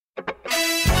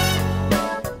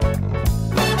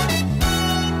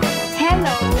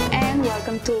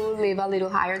to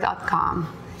livealittlehigher.com.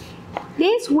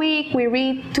 This week we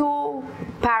read two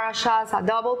parashas, a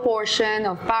double portion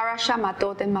of Parasha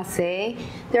Matot and Maseh.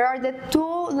 There are the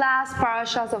two last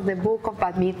parashas of the book of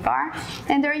Bamidbar,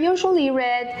 and they're usually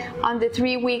read on the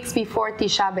 3 weeks before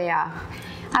Tisha B'Av.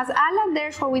 As Alan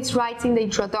Dershowitz writes in the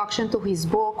introduction to his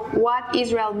book, What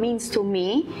Israel Means to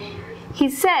Me, he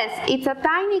says, it's a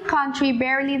tiny country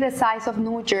barely the size of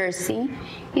New Jersey.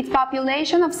 Its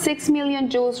population of 6 million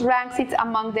Jews ranks it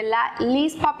among the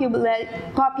least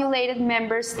populated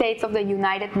member states of the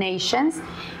United Nations.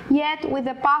 Yet, with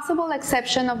the possible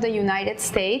exception of the United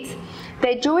States,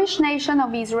 the Jewish nation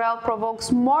of Israel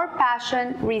provokes more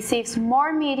passion, receives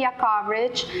more media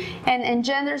coverage, and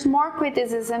engenders more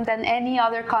criticism than any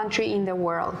other country in the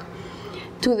world.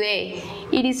 Today,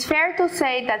 it is fair to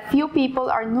say that few people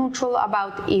are neutral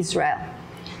about Israel.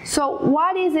 So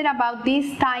what is it about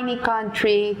this tiny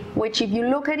country, which if you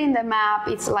look at in the map,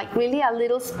 it's like really a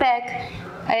little speck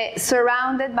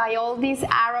surrounded by all these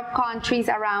Arab countries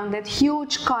around it,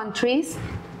 huge countries?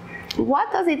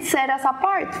 What does it set us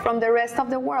apart from the rest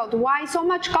of the world? Why so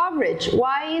much coverage?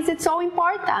 Why is it so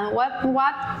important?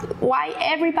 Why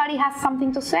everybody has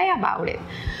something to say about it?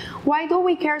 Why do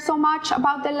we care so much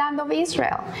about the land of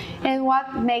Israel? And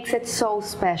what makes it so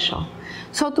special?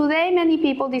 So today, many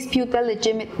people dispute the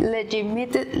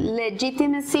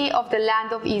legitimacy of the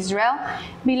land of Israel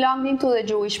belonging to the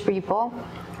Jewish people.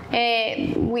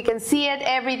 We can see it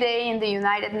every day in the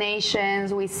United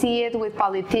Nations. We see it with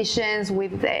politicians,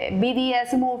 with the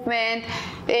BDS movement,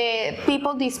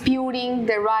 people disputing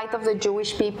the right of the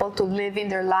Jewish people to live in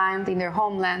their land, in their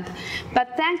homeland.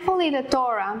 But thankfully, the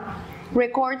Torah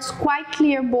records quite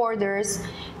clear borders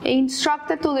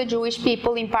instructed to the Jewish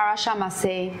people in Parasha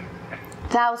Maseh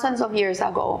thousands of years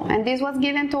ago. And this was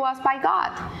given to us by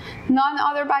God, none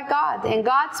other by God. And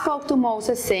God spoke to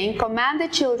Moses saying, command the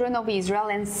children of Israel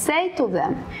and say to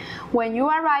them, when you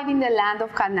arrive in the land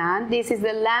of Canaan, this is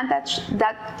the land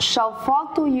that shall fall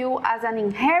to you as an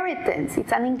inheritance.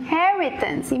 It's an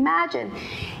inheritance. Imagine.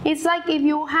 It's like if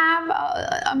you have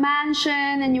a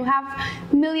mansion and you have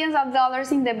millions of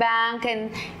dollars in the bank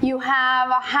and you have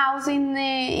a house in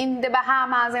the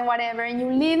Bahamas and whatever, and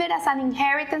you leave it as an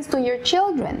inheritance to your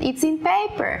children. It's in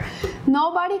paper.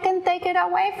 Nobody can take it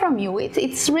away from you.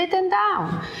 It's written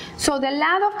down. So the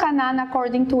land of Canaan,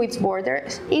 according to its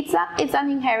borders, it's an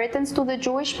inheritance to the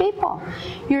Jewish people.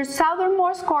 Your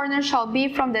southernmost corner shall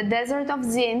be from the desert of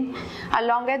Zin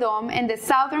along Edom, and the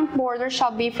southern border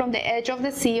shall be from the edge of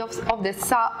the sea of the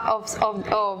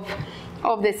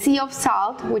Sea of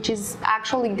Salt, which is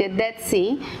actually the Dead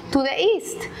Sea, to the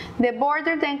east. The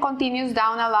border then continues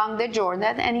down along the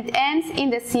Jordan, and it ends in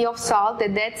the Sea of Salt, the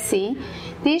Dead Sea.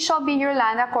 This shall be your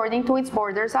land according to its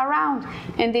borders around.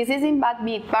 And this is in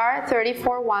Bamidbar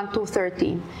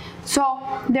 34:1-13. So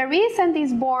the reason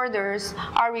these borders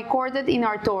are recorded in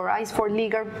our Torah is for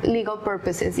legal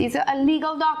purposes. It's a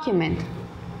legal document.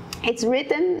 It's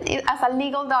written as a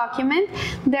legal document.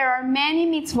 There are many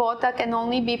mitzvot that can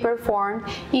only be performed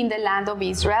in the land of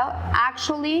Israel.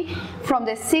 Actually, from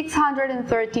the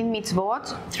 613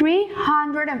 mitzvot,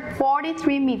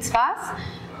 343 mitzvahs,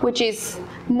 which is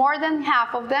more than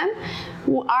half of them,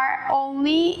 are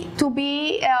only to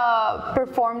be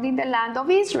performed in the land of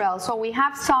Israel. So we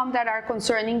have some that are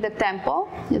concerning the temple.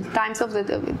 In times of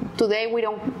today we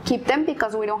don't keep them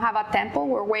because we don't have a temple.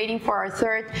 We're waiting for our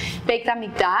third Beit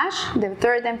HaMikdash, the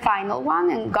third and final one,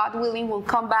 and God willing we'll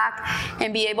come back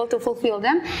and be able to fulfill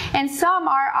them. And some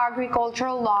are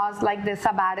agricultural laws like the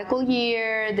sabbatical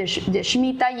year, the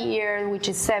Shemitah year, which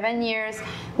is 7 years.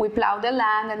 We plow the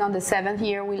land, and on the 7th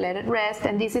year we let it rest,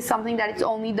 and this is something that is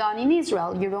only done in Israel.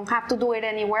 You don't have to do it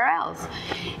anywhere else,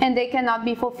 and they cannot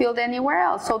be fulfilled anywhere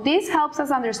else. So this helps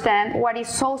us understand what is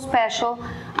so special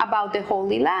about the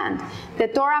Holy Land. The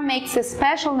Torah makes the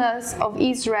specialness of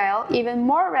Israel even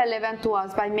more relevant to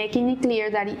us by making it clear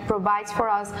that it provides for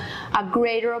us a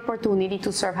greater opportunity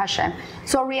to serve Hashem.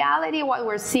 So reality, what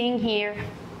we're seeing here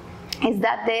is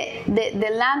that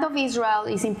the land of Israel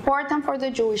is important for the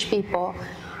Jewish people.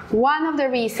 One of the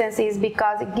reasons is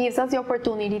because it gives us the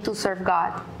opportunity to serve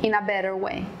God in a better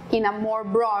way, in a more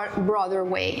broader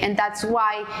way. And that's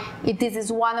why this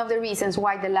is one of the reasons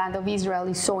why the land of Israel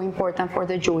is so important for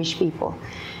the Jewish people.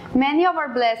 Many of our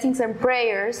blessings and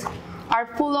prayers are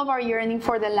full of our yearning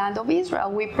for the land of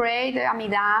Israel. We pray the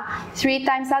Amidah 3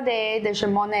 times a day, the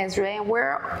Shemona Esrei, and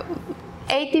we're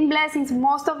 18 blessings,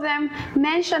 most of them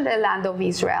mention the land of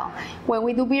Israel. When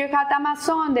we do Birkat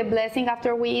Hamazon, the blessing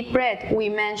after we eat bread, we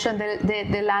mention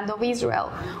the land of Israel.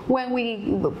 When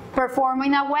we perform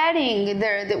in a wedding,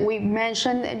 we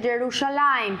mention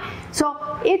Jerusalem. So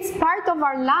it's part of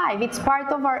our life. It's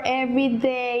part of our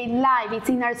everyday life. It's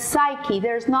in our psyche.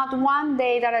 There's not one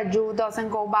day that a Jew doesn't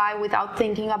go by without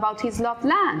thinking about his loved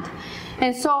land.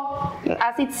 And so,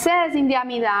 as it says in the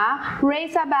Amidah,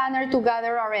 raise a banner to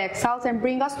gather our exiles and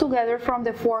bring us together from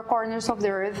the four corners of the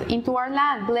earth into our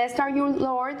land. Blessed are you,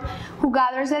 Lord, who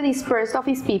gathers the dispersed of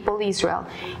his people Israel.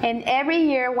 And every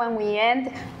year when we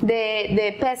end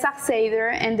the Pesach Seder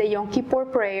and the Yom Kippur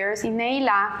prayers in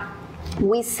Neilah,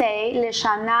 we say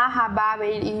Leshana Haba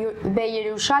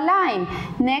B'Yerushalayim,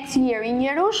 next year in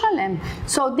Jerusalem.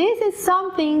 So this is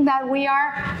something that we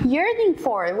are yearning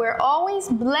for. We're always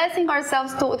blessing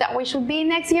ourselves to that we should be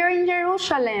next year in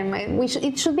Jerusalem.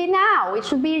 It should be now. It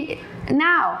should be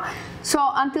now.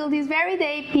 So until this very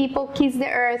day, people kiss the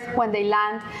earth when they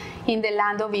land in the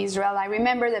land of Israel. I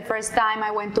remember the first time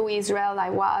I went to Israel,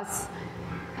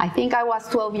 I think I was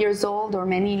 12 years old or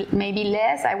maybe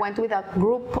less. I went with a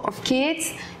group of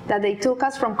kids that they took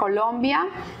us from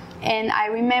Colombia. And I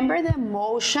remember the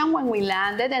emotion when we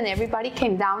landed and everybody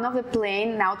came down of the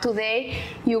plane. Now today,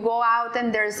 you go out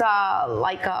and there's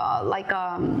like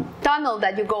a tunnel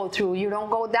that you go through. You don't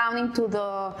go down into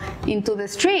the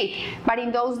street. But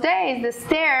in those days, the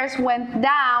stairs went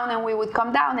down and we would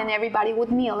come down and everybody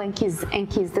would kneel and kiss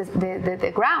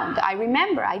the ground. I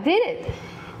remember, I did it.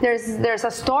 There's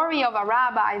a story of a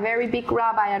rabbi, a very big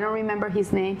rabbi, I don't remember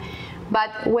his name,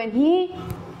 but when he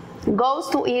goes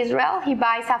to Israel, he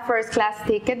buys a first-class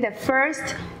ticket, the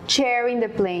first chair in the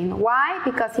plane. Why?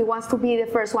 Because he wants to be the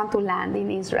first one to land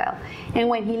in Israel. And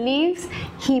when he leaves,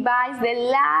 he buys the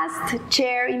last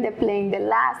chair in the plane, the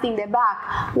last in the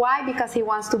back. Why? Because he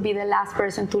wants to be the last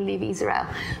person to leave Israel.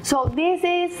 So this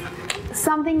is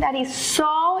something that is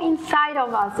so inside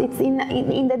of us. It's in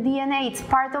the DNA. It's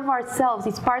part of ourselves.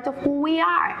 It's part of who we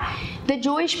are. The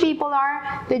Jewish people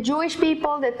are the Jewish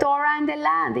people, the Torah and the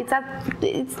land.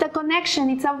 It's the connection.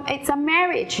 It's a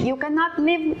marriage. You cannot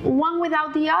live one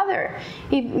without the other.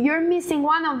 If you're missing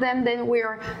one of them, then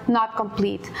we're not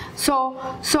complete. So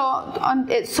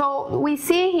we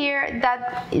see here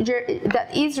that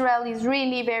Israel is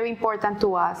really very important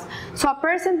to us. So a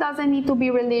person doesn't need to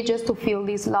be religious to feel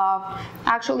this love.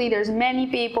 Actually, there's many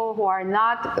people who are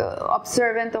not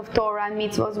observant of Torah and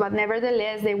mitzvot, but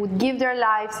nevertheless, they would give their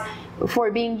lives for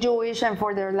being Jewish and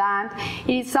for their land.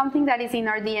 It is something that is in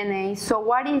our DNA. So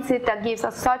what is it that gives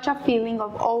us such a feeling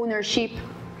of ownership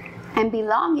and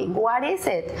belonging? What is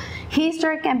it?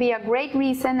 History can be a great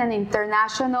reason and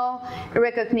international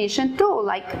recognition too.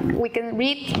 Like we can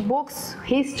read books,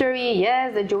 history,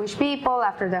 yes, the Jewish people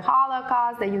after the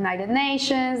Holocaust, the United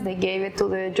Nations, they gave it to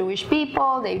the Jewish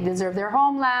people, they deserve their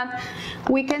homeland.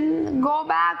 We can go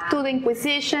back to the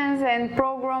Inquisitions and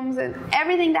pogroms and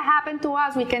everything that happened to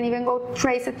us. We can even go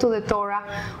trace it to the Torah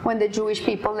when the Jewish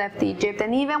people left Egypt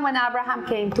and even when Abraham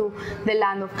came to the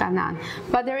land of Canaan.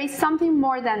 But there is something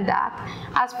more than that.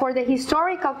 As for the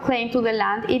historical claim to the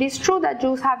land, it is true that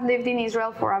Jews have lived in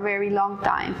Israel for a very long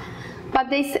time. But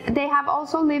they have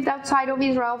also lived outside of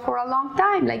Israel for a long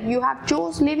time. Like you have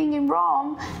Jews living in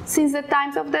Rome since the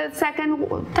times of the Second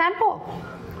Temple.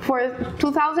 For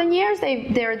 2,000 years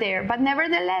they're there. But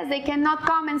nevertheless, they cannot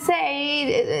come and say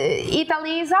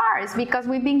Italy is ours because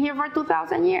we've been here for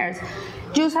 2,000 years.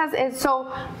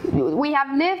 So we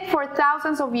have lived for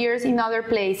thousands of years in other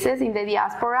places in the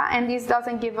diaspora, and this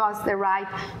doesn't give us the right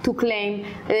to claim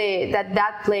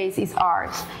that place is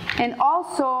ours. And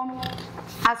also,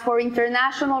 as for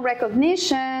international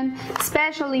recognition,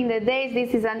 especially in the days,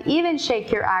 this is an even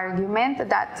shakier argument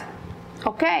that,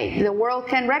 okay, the world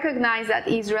can recognize that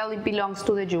Israel belongs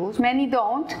to the Jews. Many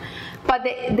don't, but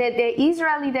the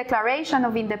Israeli Declaration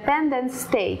of Independence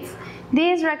states,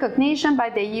 this recognition by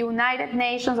the United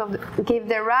Nations give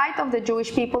the right of the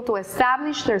Jewish people to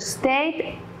establish their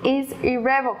state is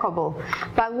irrevocable.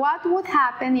 But what would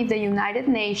happen if the United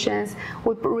Nations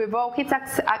would revoke its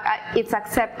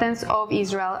acceptance of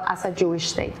Israel as a Jewish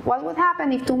state? What would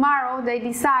happen if tomorrow they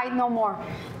decide no more?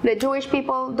 The Jewish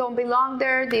people don't belong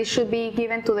there, they should be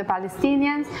given to the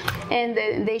Palestinians, and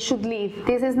they should leave.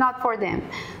 This is not for them.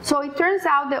 So it turns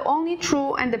out the only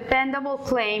true and dependable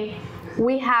claim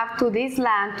we have to this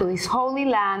land, to this holy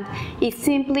land, is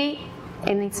simply,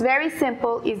 and it's very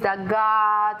simple, is that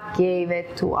God gave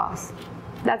it to us.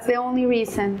 That's the only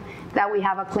reason that we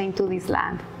have a claim to this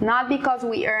land. Not because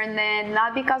we earned it,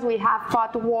 not because we have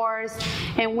fought wars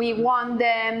and we won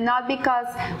them, not because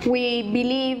we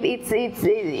believe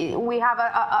we have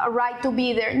a right to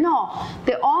be there. No,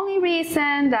 the only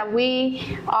reason that we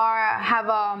have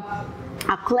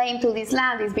a claim to this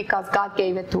land is because God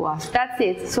gave it to us. That's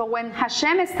it. So when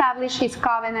Hashem established his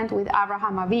covenant with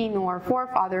Abraham Avinu, our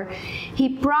forefather, he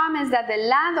promised that the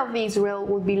land of Israel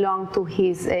would belong to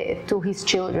his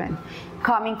children,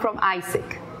 coming from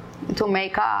Isaac, to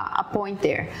make a point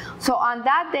there. So on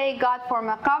that day, God formed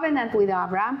a covenant with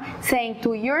Abraham, saying,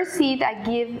 to your seed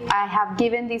I have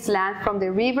given this land from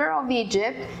the river of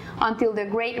Egypt until the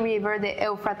great river, the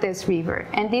Euphrates River.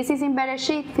 And this is in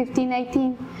Bereshit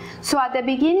 15:18. So at the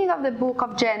beginning of the book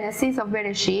of Genesis, of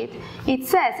Bereshit, it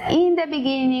says, in the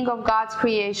beginning of God's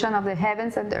creation of the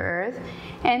heavens and the earth.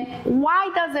 And why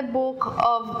does the book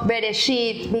of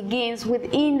Bereshit begins with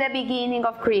in the beginning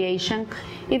of creation?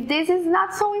 If this is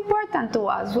not so important to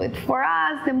us, for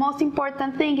us, the most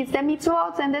important thing is the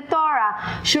mitzvot and the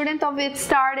Torah. Shouldn't have it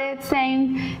started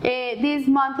saying, this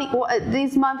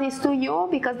month is to you,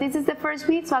 because this is the first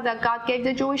mitzvah that God gave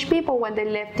the Jewish people when they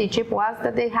left Egypt, was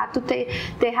that they had to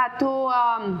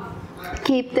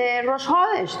keep the Rosh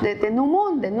Chodesh, the new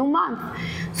moon, the new month.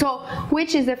 So,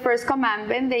 which is the first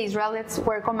commandment the Israelites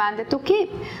were commanded to keep.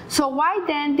 So why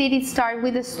then did it start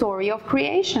with the story of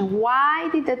creation? Why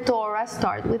did the Torah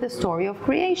start with the story of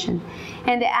creation?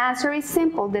 And the answer is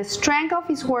simple. The strength of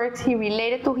his works he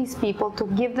related to his people to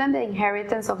give them the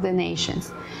inheritance of the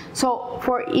nations. So,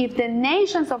 for if the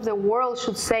nations of the world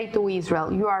should say to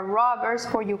Israel, you are robbers,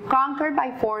 for you conquered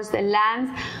by force the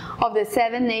lands of the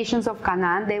 7 nations of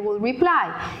Canaan, they will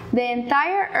reply, the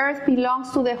entire earth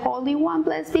belongs to the Holy One,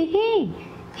 blessed be He.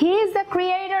 He is the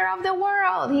creator of the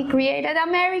world. He created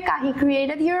America. He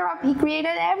created Europe. He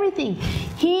created everything.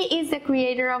 He is the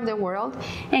creator of the world,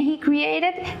 and he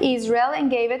created Israel and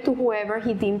gave it to whoever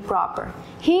he deemed proper.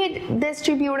 He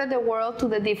distributed the world to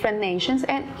the different nations,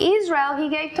 and Israel he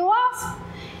gave to us.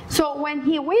 So when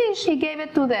he wished, he gave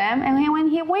it to them, and when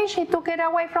he wished, he took it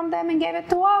away from them and gave it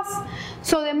to us.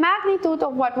 So the magnitude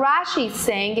of what Rashi is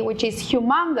saying, which is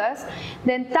humongous,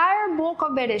 the entire book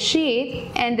of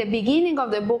Bereshit and the beginning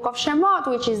of the book of Shemot,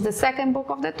 which is the second book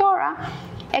of the Torah,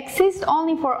 exists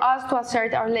only for us to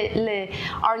assert our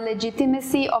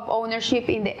legitimacy of ownership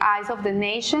in the eyes of the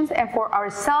nations and for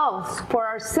ourselves,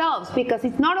 because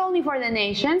it's not only for the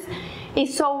nations,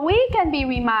 it's so we can be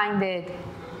reminded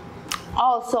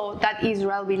also that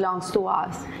Israel belongs to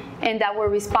us and that we're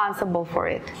responsible for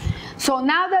it. So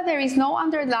now that there is no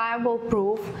undeniable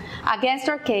proof against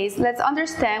our case, let's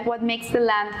understand what makes the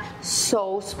land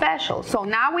so special. So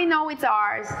now we know it's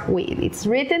ours, it's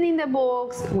written in the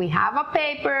books, we have a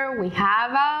paper, we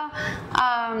have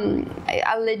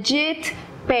a legit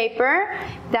paper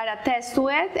that attests to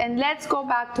it, and let's go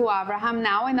back to Abraham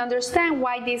now and understand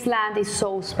why this land is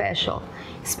so special,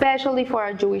 especially for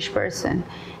a Jewish person.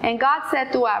 And God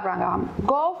said to Abraham,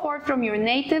 go forth from your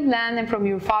native land and from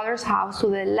your father's house to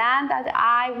the land that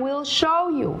I will show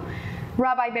you.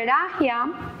 Rabbi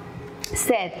Berahia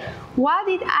said, what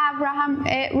did Abraham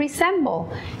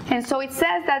resemble? And so it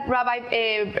says that Rabbi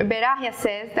Berahia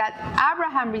says that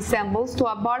Abraham resembles to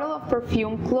a bottle of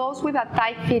perfume closed with a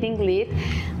tight-fitting lid,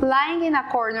 lying in a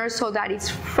corner so that its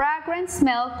fragrant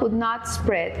smell could not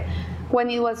spread. When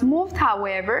it was moved,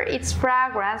 however, its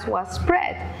fragrance was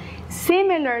spread.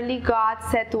 Similarly, God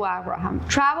said to Abraham,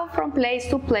 travel from place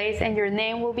to place and your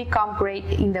name will become great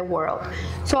in the world.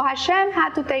 So Hashem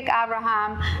had to take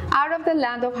Abraham out of the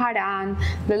land of Haran,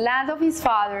 the land of his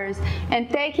fathers, and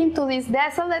take him to this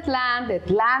desolate land,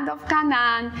 the land of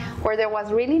Canaan, where there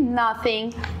was really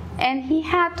nothing. And he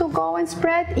had to go and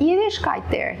spread Yiddishkeit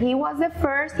there. He was the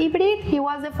first Ibrit. He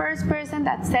was the first person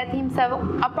that set himself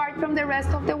apart from the rest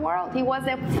of the world. He was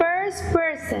the first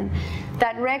person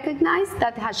that recognized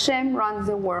that Hashem runs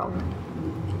the world.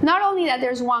 Not only that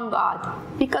there's one God,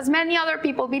 because many other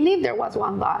people believe there was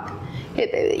one God.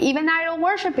 Even idol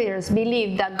worshippers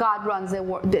believe that God runs the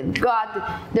world,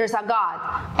 there's a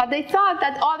God. But they thought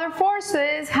that other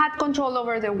forces had control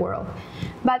over the world.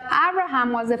 But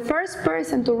Abraham was the first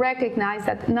person to recognize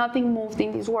that nothing moved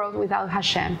in this world without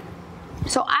Hashem.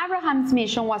 So Abraham's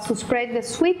mission was to spread the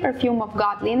sweet perfume of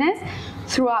godliness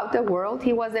throughout the world.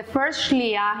 He was the first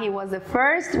Shliach, he was the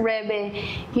first Rebbe,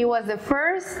 he was the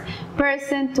first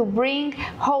person to bring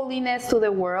holiness to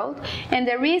the world. And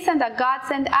the reason that God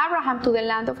sent Abraham to the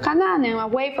land of Canaan and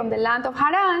away from the land of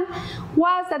Haran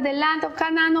was that the land of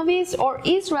Canaan or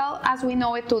Israel, as we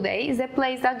know it today, is the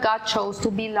place that God chose to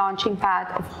be launching pad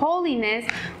of holiness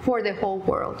for the whole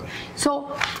world.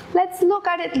 So let's look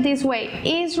at it this way.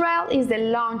 Israel is the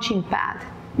launching pad.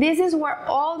 This is where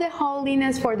all the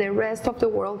holiness for the rest of the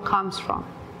world comes from.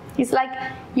 It's like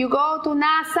you go to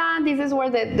NASA, this is where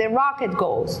the rocket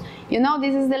goes. You know,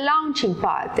 this is the launching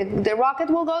pad. The rocket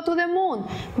will go to the moon,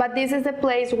 but this is the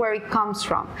place where it comes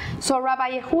from. So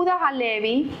Rabbi Yehuda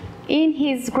Halevi, in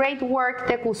his great work,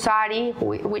 The Kusari,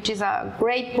 which is a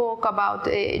great book about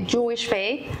Jewish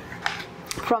faith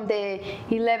from the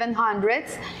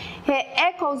 1100s, he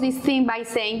echoes this theme by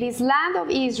saying this land of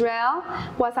Israel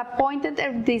was appointed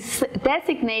and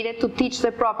designated to teach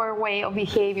the proper way of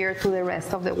behavior to the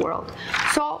rest of the world.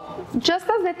 So just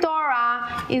as the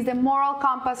Torah is the moral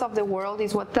compass of the world,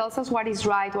 is what tells us what is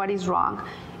right, what is wrong,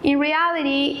 in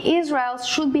reality, Israel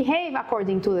should behave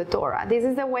according to the Torah. This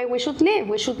is the way we should live.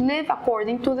 We should live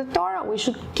according to the Torah. We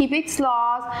should keep its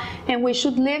laws, and we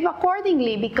should live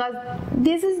accordingly, because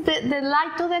this is the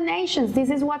light to the nations.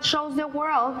 This is what shows the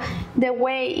world the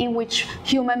way in which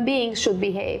human beings should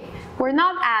behave. We're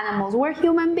not animals. We're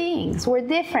human beings. We're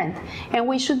different. And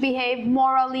we should behave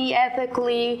morally,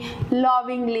 ethically,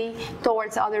 lovingly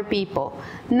towards other people.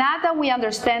 Now that we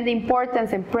understand the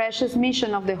importance and precious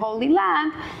mission of the Holy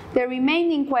Land, the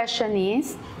remaining question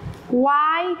is,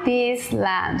 why this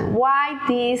land? Why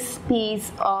this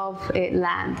piece of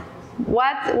land?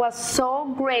 What was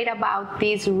so great about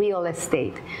this real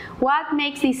estate? What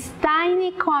makes this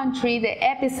tiny country the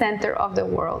epicenter of the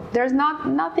world? There's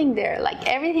nothing there. Like,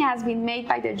 everything has been made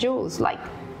by the Jews. Like,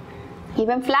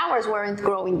 even flowers weren't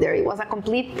growing there. It was a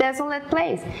complete desolate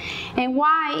place. And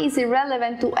why is it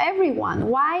relevant to everyone?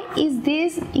 Why is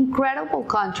this incredible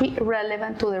country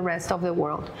relevant to the rest of the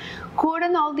world?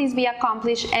 Couldn't all this be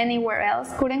accomplished anywhere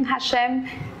else? Couldn't Hashem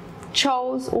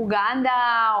chose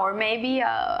Uganda, or maybe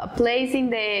a place in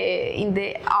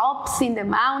the Alps, in the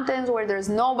mountains, where there's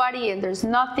nobody and there's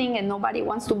nothing and nobody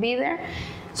wants to be there?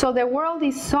 So the world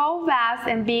is so vast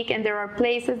and big, and there are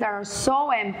places that are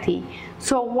so empty.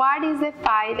 So what is the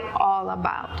fight all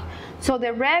about? So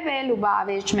the Rebbe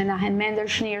Lubavitch Menachem Mendel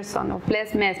Schneerson, of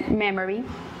blessed memory,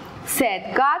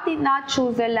 said, God did not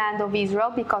choose the land of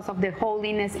Israel because of the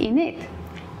holiness in it.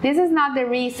 This is not the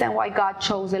reason why God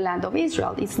chose the land of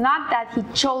Israel. It's not that he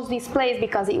chose this place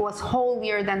because it was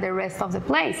holier than the rest of the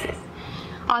places.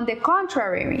 On the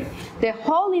contrary, the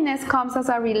holiness comes as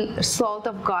a result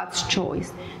of God's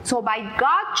choice. So by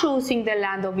God choosing the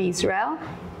land of Israel,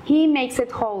 he makes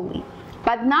it holy,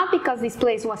 but not because this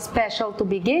place was special to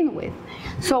begin with.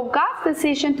 So God's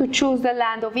decision to choose the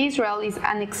land of Israel is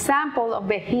an example of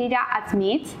Behira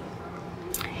Atzmit,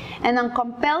 an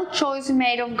uncompelled choice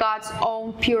made of God's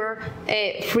own pure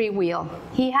free will.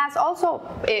 He has also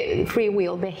free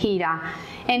will, Behira.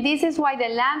 And this is why the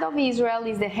land of Israel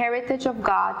is the heritage of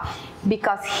God,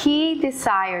 because he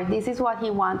desired, this is what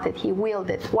he wanted, he willed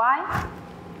it. Why?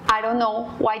 I don't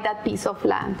know why that piece of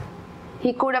land.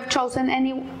 He could have chosen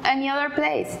any other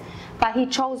place, but he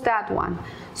chose that one.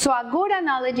 So a good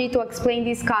analogy to explain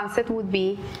this concept would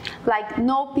be like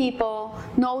no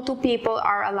two people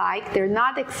are alike. They're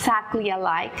not exactly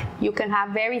alike. You can have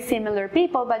very similar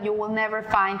people, but you will never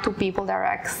find two people that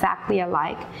are exactly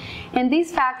alike. And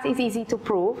this fact is easy to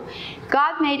prove.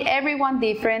 God made everyone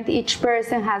different. Each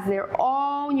person has their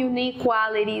own unique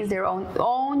qualities, their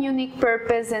own unique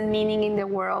purpose and meaning in the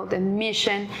world and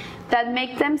mission that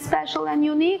make them special and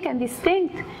unique and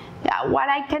distinct. What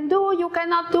I can do, you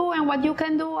cannot do, and what you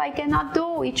can do, I cannot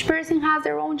do. Each person has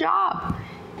their own job.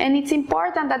 And it's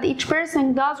important that each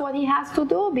person does what he has to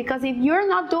do, because if you're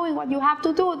not doing what you have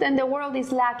to do, then the world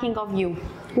is lacking of you.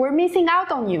 We're missing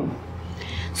out on you.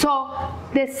 So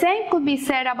the same could be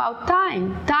said about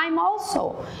time. Time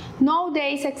also. No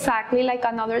day is exactly like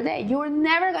another day. You're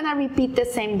never going to repeat the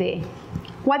same day.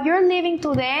 What you're living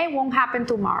today won't happen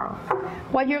tomorrow.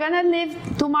 What you're going to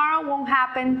live tomorrow won't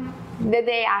happen the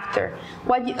day after.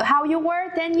 How you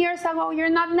were 10 years ago, you're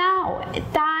not now.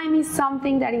 Time is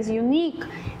something that is unique.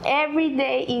 Every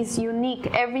day is unique.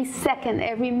 Every second,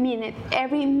 every minute,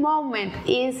 every moment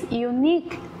is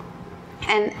unique.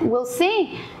 And we'll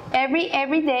see.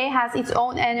 Every day has its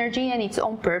own energy and its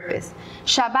own purpose.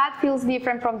 Shabbat feels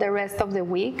different from the rest of the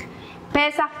week.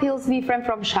 Pesach feels different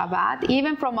from Shabbat,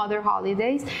 even from other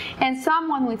holidays, and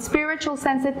someone with spiritual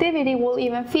sensitivity will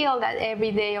even feel that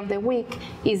every day of the week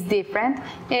is different.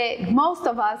 Most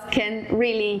of us can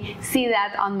really see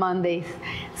that on Mondays.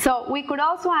 So we could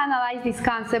also analyze this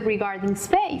concept regarding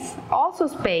space. Also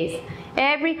space.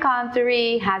 Every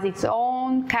country has its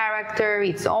own character,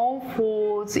 its own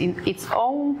foods, its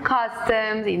own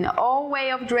customs, its own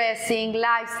way of dressing,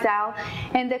 lifestyle,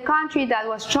 and the country that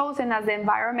was chosen as the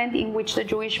environment in which the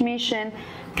Jewish mission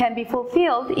can be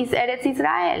fulfilled is Eretz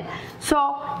Israel.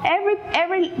 So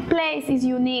every place is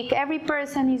unique, every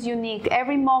person is unique,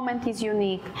 every moment is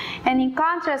unique. And in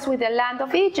contrast with the land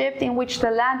of Egypt, in which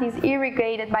the land is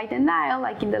irrigated by the Nile,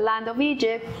 like in the land of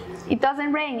Egypt, it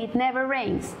doesn't rain, it never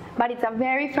rains. But it's a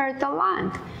very fertile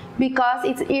land because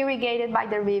it's irrigated by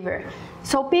the river.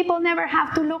 So people never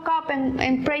have to look up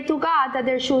and pray to God that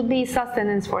there should be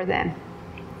sustenance for them.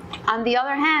 On the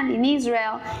other hand, in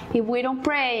Israel, if we don't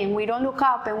pray and we don't look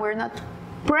up and we're not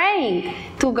praying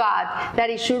to God that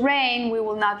it should rain, we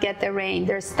will not get the rain.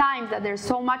 There's times that there's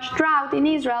so much drought in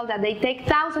Israel that they take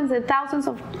thousands and thousands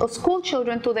of school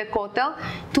children to the Kotel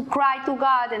to cry to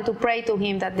God and to pray to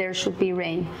Him that there should be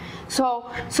rain.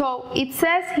 So it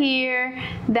says here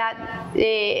that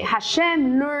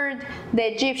Hashem lured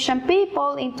the Egyptian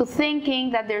people into thinking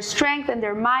that their strength and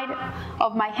their might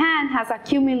of my hand has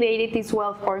accumulated this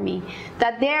wealth for me.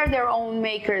 That they're their own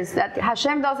makers, that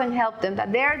Hashem doesn't help them,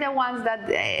 that they're the ones that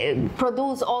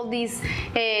produce all these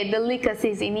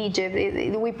delicacies in Egypt.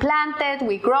 We plant it,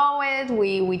 we grow it,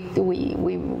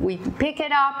 we pick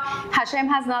it up. Hashem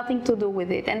has nothing to do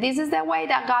with it. And this is the way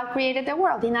that God created the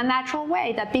world, in a natural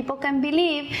way, that people can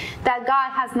believe that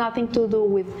God has nothing to do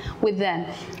with them.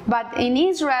 But in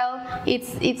Israel,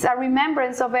 it's a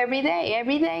remembrance of every day.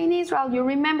 Every day in Israel, you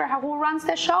remember who runs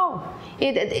the show.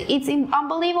 It's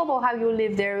unbelievable how you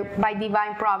live there by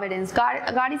divine providence.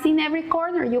 God is in every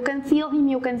corner. You can feel Him.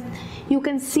 You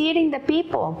can see it in the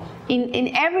people,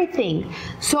 in everything.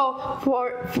 So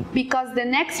because the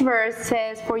next verse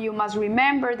says, "For you must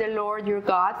remember the Lord your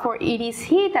God, for it is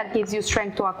He that gives you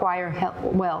strength to acquire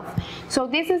wealth." So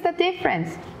this is the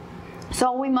difference.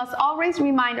 So we must always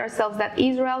remind ourselves that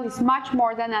Israel is much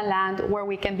more than a land where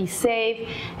we can be safe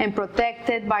and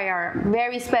protected by our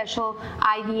very special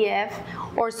IDF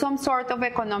or some sort of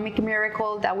economic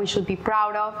miracle that we should be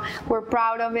proud of. We're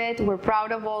proud of it. We're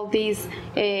proud of all these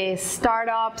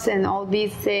startups and all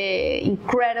this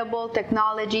incredible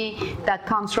technology that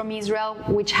comes from Israel,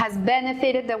 which has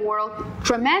benefited the world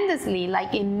tremendously,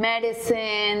 like in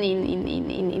medicine,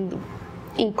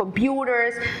 in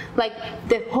computers, like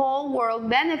the whole world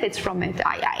benefits from it.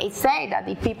 I say that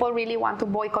if people really want to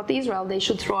boycott Israel, they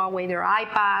should throw away their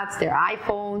iPads, their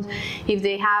iPhones. If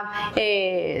they have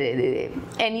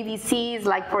any disease,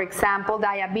 like for example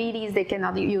diabetes, they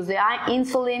cannot use the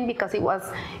insulin because it was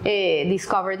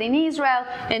discovered in Israel.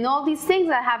 And all these things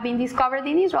that have been discovered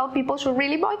in Israel, people should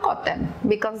really boycott them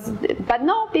but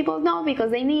no, people don't, because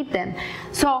they need them.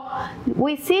 So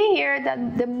we see here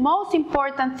that the most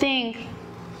important thing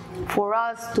for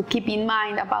us to keep in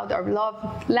mind about our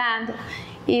loved land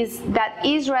is that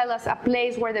Israel is a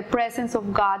place where the presence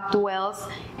of God dwells,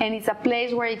 and it's a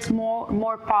place where it's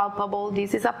more palpable.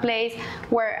 This is a place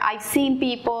where I've seen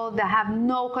people that have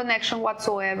no connection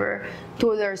whatsoever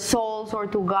to their souls or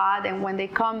to God, and when they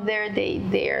come there,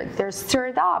 they're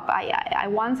stirred up. I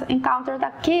once encountered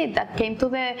a kid that came to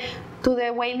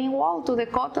the Wailing Wall, to the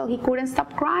Kotel. He couldn't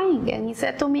stop crying, and he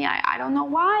said to me, I don't know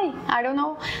why. I don't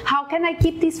know, how can I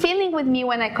keep this feeling with me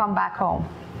when I come back home?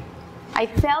 I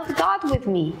felt God with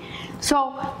me.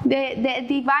 So the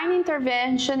divine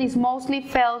intervention is mostly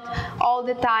felt all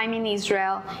the time in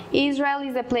Israel. Israel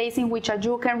is a place in which a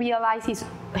Jew can realize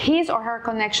his or her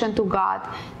connection to God.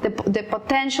 The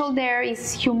potential there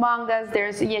is humongous.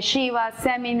 There's yeshivas,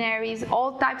 seminaries,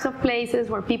 all types of places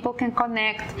where people can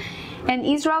connect. And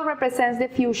Israel represents the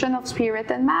fusion of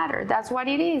spirit and matter. That's what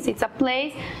it is. It's a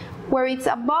place where it's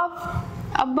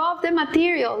above the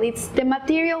material. It's the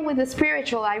material with the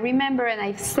spiritual. I remember, and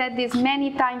I've said this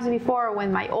many times before,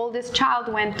 when my oldest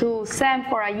child went to SEM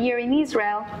for a year in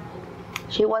Israel,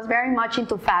 she was very much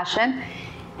into fashion,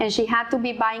 and she had to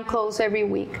be buying clothes every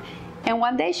week. And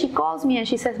one day she calls me and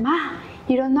she says, "Ma,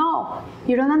 you don't know,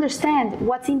 you don't understand.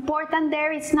 What's important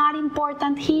there is not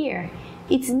important here.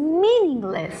 It's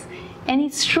meaningless." And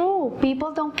it's true.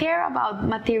 People don't care about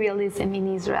materialism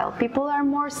in Israel. People are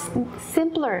more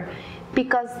simpler.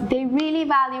 because they really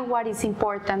value what is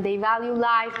important. They value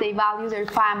life, they value their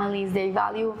families, they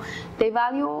value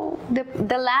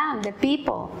the land, the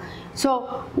people.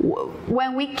 So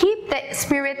when we keep the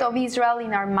spirit of Israel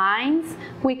in our minds,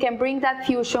 we can bring that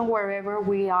fusion wherever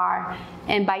we are.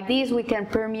 And by this, we can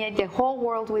permeate the whole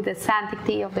world with the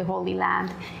sanctity of the Holy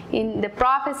Land. In the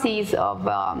prophecies of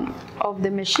the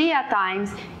Mashiach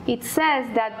times, it says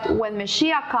that when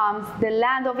Mashiach comes, the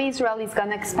land of Israel is going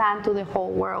to expand to the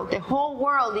whole world. The whole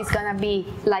world is going to be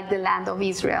like the land of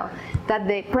Israel. That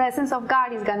the presence of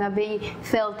God is going to be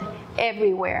felt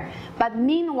everywhere. But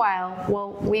meanwhile,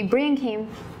 while we bring him,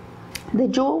 the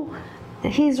Jew,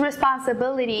 his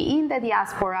responsibility in the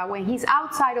diaspora when he's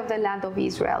outside of the land of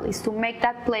Israel is to make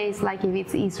that place like if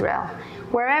it's Israel.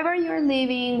 Wherever you're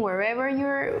living, wherever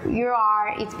you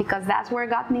are, it's because that's where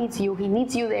God needs you. He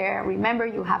needs you there. Remember,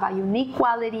 you have a unique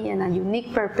quality and a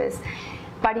unique purpose.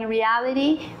 But in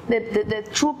reality, the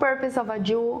true purpose of a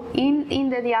Jew in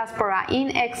the diaspora,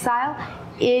 in exile,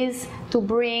 is to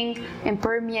bring and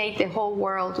permeate the whole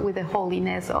world with the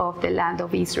holiness of the land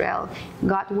of Israel.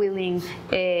 God willing,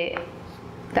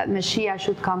 that Mashiach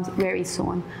should come very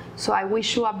soon. So I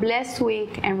wish you a blessed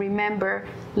week, and remember,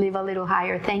 live a little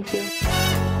higher. Thank you.